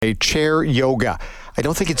chair yoga. I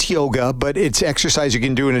don't think it's yoga, but it's exercise you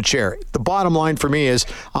can do in a chair. The bottom line for me is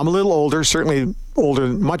I'm a little older, certainly older,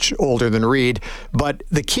 much older than Reed. But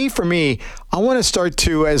the key for me, I want to start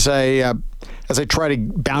to, as I try to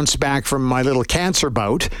bounce back from my little cancer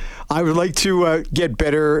bout, I would like to get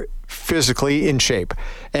better physically in shape.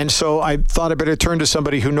 And so I thought I better turn to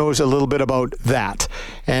somebody who knows a little bit about that.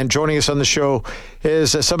 And joining us on the show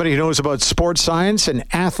is somebody who knows about sports science and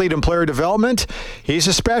athlete and player development. He's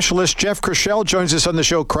a specialist. Jeff Krushell joins us on the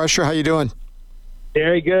show. Crusher, how you doing?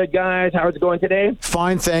 Very good, guys. How's it going today?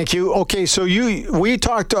 Fine, thank you. Okay, so we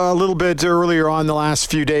talked a little bit earlier on the last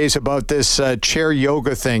few days about this chair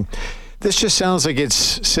yoga thing. This just sounds like it's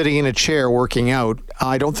sitting in a chair working out.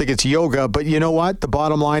 I don't think it's yoga, but you know what? The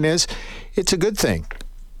bottom line is it's a good thing.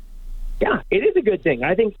 Yeah, it is a good thing.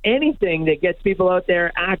 I think anything that gets people out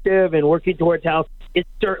there active and working towards health is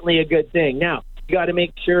certainly a good thing. Now, you got to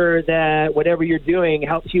make sure that whatever you're doing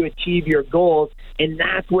helps you achieve your goals, and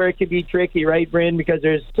that's where it can be tricky, right, Bryn? Because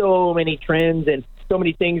there's so many trends and so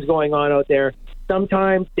many things going on out there.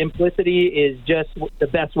 Sometimes simplicity is just the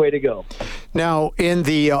best way to go. Now, in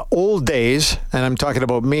the old days, and I'm talking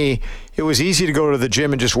about me, it was easy to go to the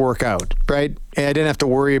gym and just work out, right? And I didn't have to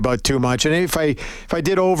worry about too much. And if I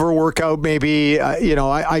did over-work out, maybe,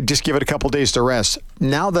 I'd just give it a couple days to rest.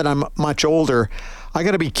 Now that I'm much older, I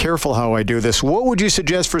got to be careful how I do this. What would you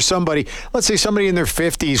suggest for somebody, let's say somebody in their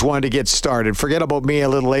 50s wanted to get started? Forget about me a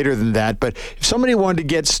little later than that, but if somebody wanted to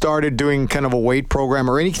get started doing kind of a weight program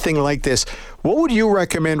or anything like this, what would you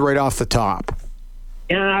recommend right off the top?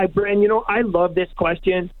 Yeah, Bren, I love this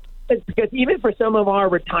question. It's because even for some of our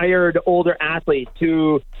retired older athletes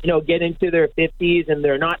who, get into their 50s and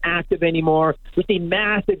they're not active anymore, we see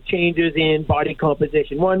massive changes in body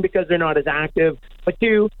composition. One, because they're not as active, but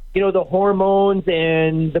two, the hormones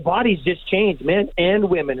and the bodies just change, men and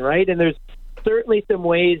women, right? And there's certainly some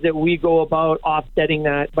ways that we go about offsetting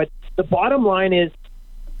that. But the bottom line is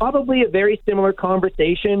probably a very similar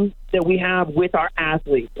conversation that we have with our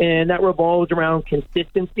athletes, and that revolves around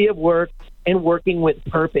consistency of work and working with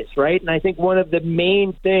purpose, right? And I think one of the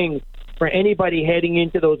main things for anybody heading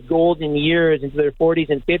into those golden years, into their 40s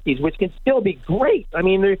and 50s, which can still be great. I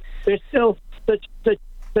mean, there's still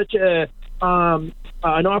such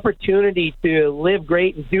an opportunity to live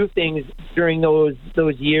great and do things during those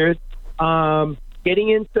years. Getting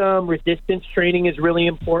in some resistance training is really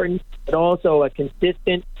important, but also a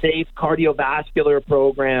consistent, safe cardiovascular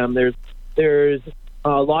program. There's a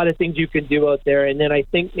lot of things you can do out there. And then I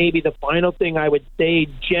think maybe the final thing I would say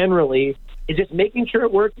generally is just making sure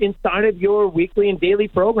it works inside of your weekly and daily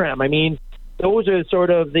program. I mean, those are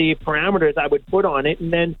sort of the parameters I would put on it,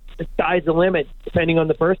 and then the sky's the limit, depending on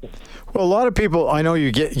the person. Well, a lot of people, I know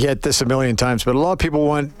you get this a million times, but a lot of people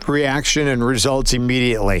want reaction and results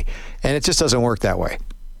immediately, and it just doesn't work that way.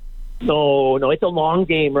 No, it's a long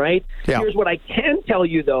game, right? Yeah. Here's what I can tell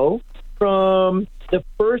you, though. From the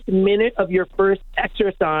first minute of your first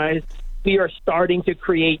exercise, we are starting to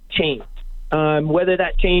create change. Whether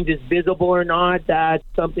that change is visible or not, that's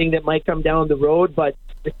something that might come down the road, but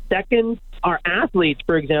the second our athletes,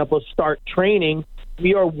 for example, start training,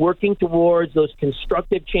 we are working towards those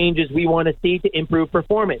constructive changes we want to see to improve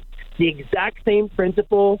performance. The exact same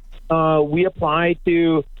principle we apply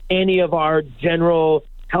to any of our general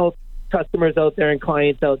health customers out there and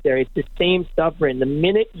clients out there. It's the same stuff, Bryn. The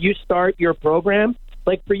minute you start your program,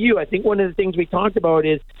 like for you, I think one of the things we talked about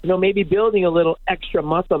is, maybe building a little extra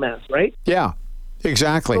muscle mass, right? Yeah,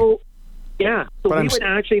 exactly. So we would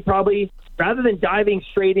actually probably, rather than diving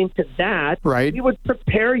straight into that, right, we would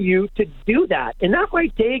prepare you to do that. And that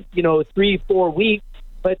might take, 3-4 weeks,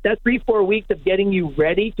 but that 3-4 weeks of getting you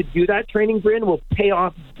ready to do that training, Bryn, will pay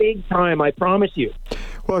off big time, I promise you.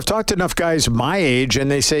 Well, I've talked to enough guys my age, and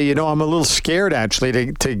they say, I'm a little scared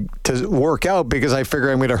actually to work out because I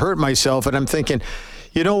figure I'm going to hurt myself. And I'm thinking,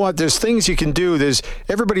 you know what? There's things you can do.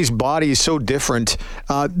 Everybody's body is so different,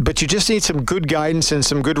 but you just need some good guidance and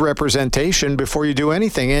some good representation before you do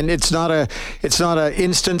anything. And it's not a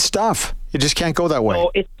instant stuff. You just can't go that way.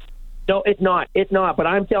 No, it's not. It's not. But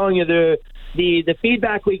I'm telling you, the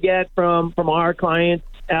feedback we get from our clients,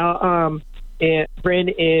 Bryn,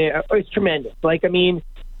 is tremendous. Like, I mean,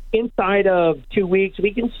 inside of 2 weeks,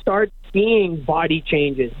 we can start seeing body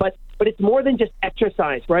changes. But it's more than just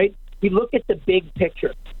exercise, right? We look at the big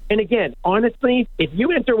picture. And again, honestly, if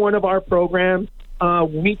you enter one of our programs,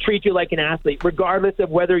 we treat you like an athlete, regardless of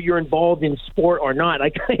whether you're involved in sport or not.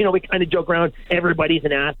 Like, we kind of joke around, everybody's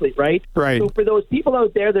an athlete, right? Right. So for those people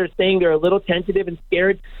out there that are saying they're a little tentative and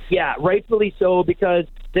scared, yeah, rightfully so, because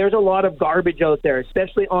there's a lot of garbage out there,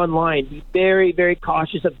 especially online. Be very, very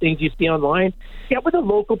cautious of things you see online. Get with a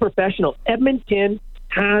local professional. Edmonton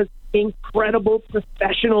has incredible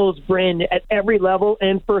professionals, Bryn, at every level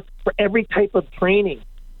and for every type of training.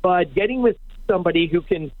 But getting with somebody who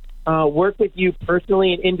can work with you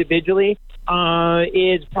personally and individually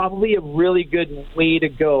is probably a really good way to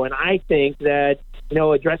go. And I think that,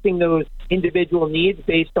 addressing those individual needs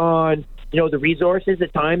based on, the resources, the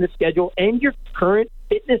time, the schedule, and your current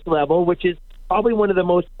fitness level, which is probably one of the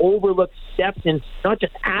most overlooked steps in not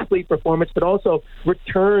just athlete performance, but also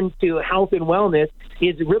return to health and wellness,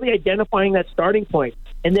 is really identifying that starting point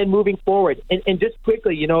and then moving forward. And just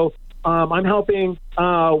quickly, I'm helping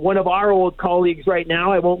one of our old colleagues right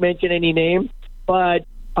now. I won't mention any names, but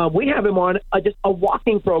we have him on just a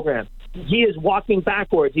walking program. He is walking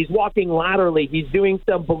backwards. He's walking laterally. He's doing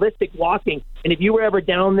some ballistic walking. And if you were ever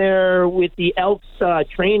down there with the Elks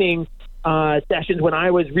training sessions when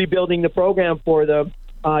I was rebuilding the program for them,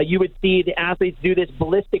 you would see the athletes do this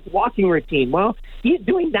ballistic walking routine. Well, he's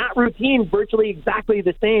doing that routine virtually exactly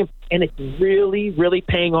the same, and it's really, really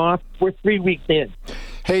paying off. We're 3 weeks in.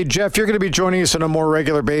 Hey, Jeff, you're going to be joining us on a more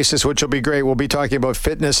regular basis, which will be great. We'll be talking about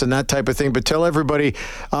fitness and that type of thing. But tell everybody,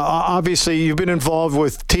 obviously, you've been involved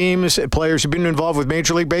with teams, players. You've been involved with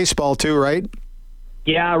Major League Baseball too, right?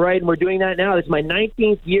 Yeah, right. And we're doing that now. This is my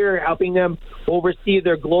 19th year helping them oversee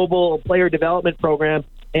their global player development program.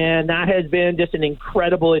 And that has been just an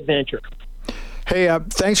incredible adventure. Hey,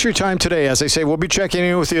 thanks for your time today. As I say, we'll be checking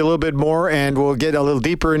in with you a little bit more, and we'll get a little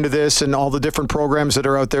deeper into this and all the different programs that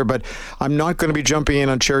are out there. But I'm not going to be jumping in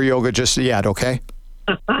on chair yoga just yet, okay?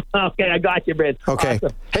 Okay, I got you, Brad. Okay.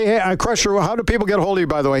 Awesome. Hey, Krush, how do people get a hold of you,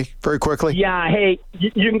 by the way, very quickly? Yeah, hey,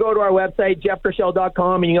 you can go to our website,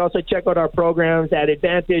 jeffkrushell.com, and you can also check out our programs at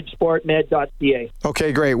advantagesportmed.ca.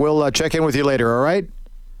 Okay, great. We'll check in with you later, all right?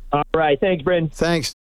 All right. Thanks, Bryn. Thanks.